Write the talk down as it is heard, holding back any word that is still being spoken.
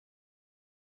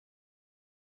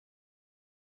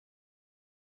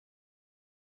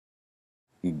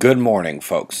Good morning,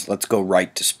 folks. Let's go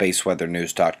right to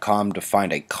spaceweathernews.com to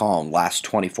find a calm last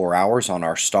 24 hours on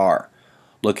our star.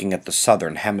 Looking at the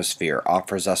southern hemisphere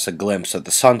offers us a glimpse of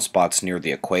the sunspots near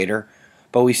the equator,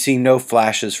 but we see no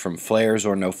flashes from flares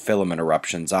or no filament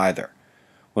eruptions either.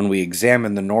 When we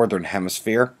examine the northern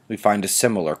hemisphere, we find a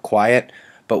similar quiet,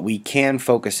 but we can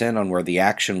focus in on where the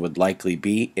action would likely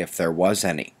be if there was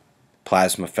any.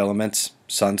 Plasma filaments,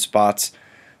 sunspots.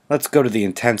 Let's go to the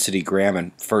intensity gram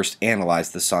and first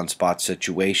analyze the sunspot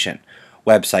situation.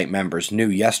 Website members knew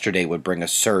yesterday would bring a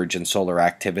surge in solar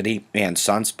activity and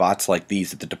sunspots like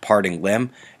these at the departing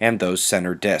limb and those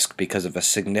center disk because of a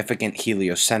significant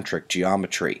heliocentric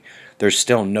geometry. There's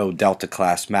still no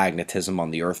delta-class magnetism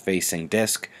on the Earth-facing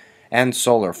disk, and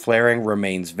solar flaring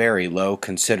remains very low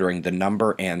considering the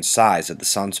number and size of the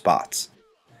sunspots.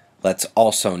 Let's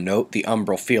also note the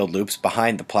umbral field loops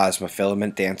behind the plasma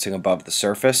filament dancing above the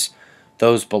surface.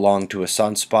 Those belong to a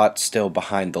sunspot still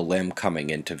behind the limb coming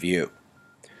into view.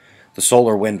 The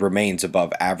solar wind remains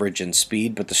above average in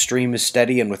speed, but the stream is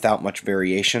steady and without much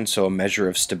variation, so a measure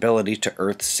of stability to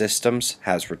Earth's systems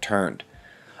has returned.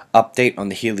 Update on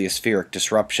the heliospheric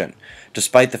disruption.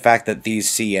 Despite the fact that these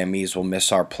CMEs will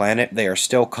miss our planet, they are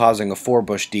still causing a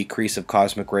forebush decrease of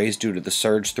cosmic rays due to the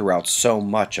surge throughout so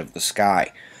much of the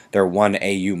sky. Their 1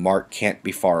 AU mark can't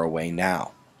be far away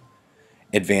now.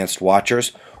 Advanced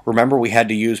watchers, remember we had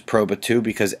to use Proba 2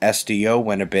 because SDO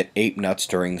went a bit ape nuts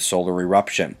during the solar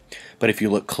eruption. But if you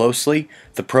look closely,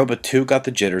 the Proba 2 got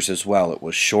the jitters as well. It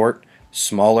was short,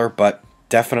 smaller, but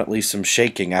definitely some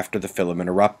shaking after the filament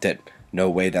erupted. No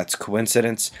way that's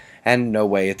coincidence, and no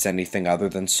way it's anything other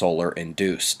than solar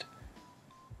induced.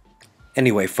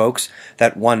 Anyway, folks,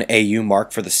 that 1 AU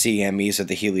mark for the CMEs of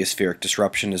the heliospheric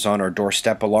disruption is on our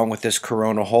doorstep along with this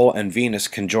corona hole and Venus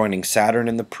conjoining Saturn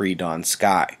in the pre-dawn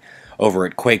sky. Over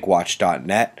at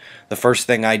QuakeWatch.net, the first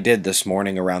thing I did this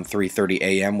morning around 3:30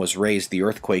 a.m. was raise the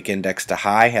earthquake index to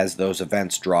high as those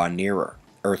events draw nearer.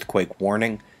 Earthquake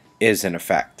warning is in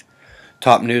effect.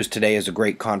 Top news today is a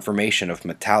great confirmation of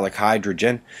metallic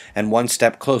hydrogen and one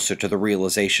step closer to the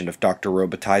realization of Dr.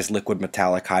 Robitaille's liquid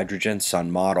metallic hydrogen sun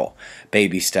model.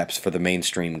 Baby steps for the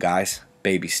mainstream, guys.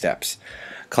 Baby steps.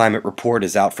 Climate report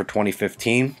is out for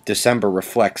 2015. December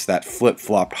reflects that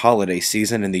flip-flopped holiday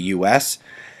season in the U.S.,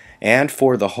 and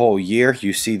for the whole year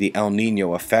you see the El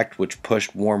Nino effect, which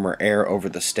pushed warmer air over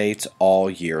the states all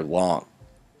year long.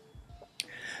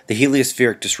 The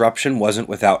heliospheric disruption wasn't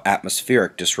without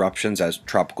atmospheric disruptions as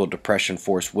tropical depression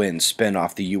force winds spin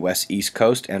off the U.S. East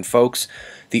Coast and, folks,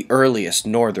 the earliest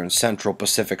northern central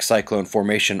Pacific cyclone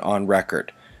formation on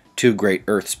record. 2 great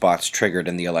Earthspots triggered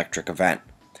in the electric event.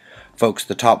 Folks,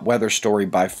 the top weather story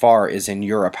by far is in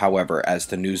Europe, however, as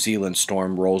the New Zealand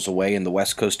storm rolls away and the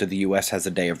west coast of the U.S. has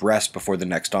a day of rest before the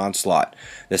next onslaught.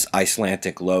 This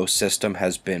Icelandic low system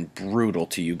has been brutal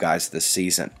to you guys this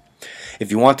season. If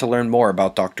you want to learn more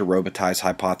about Dr. Robitaille's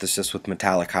hypothesis with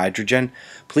metallic hydrogen,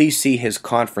 please see his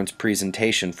conference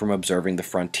presentation from Observing the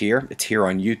Frontier. It's here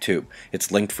on YouTube.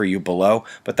 It's linked for you below,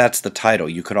 but that's the title.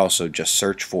 You could also just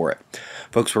search for it.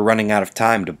 Folks, we're running out of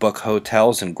time to book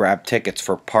hotels and grab tickets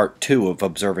for Part 2 of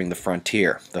Observing the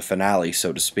Frontier, the finale,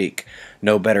 so to speak.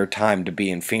 No better time to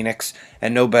be in Phoenix,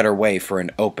 and no better way for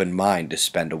an open mind to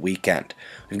spend a weekend.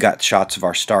 We've got shots of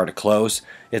our star to close.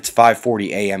 It's 5:40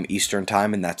 a.m. Eastern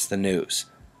Time, and that's the news.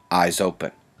 Eyes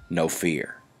open, no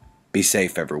fear. Be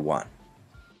safe, everyone.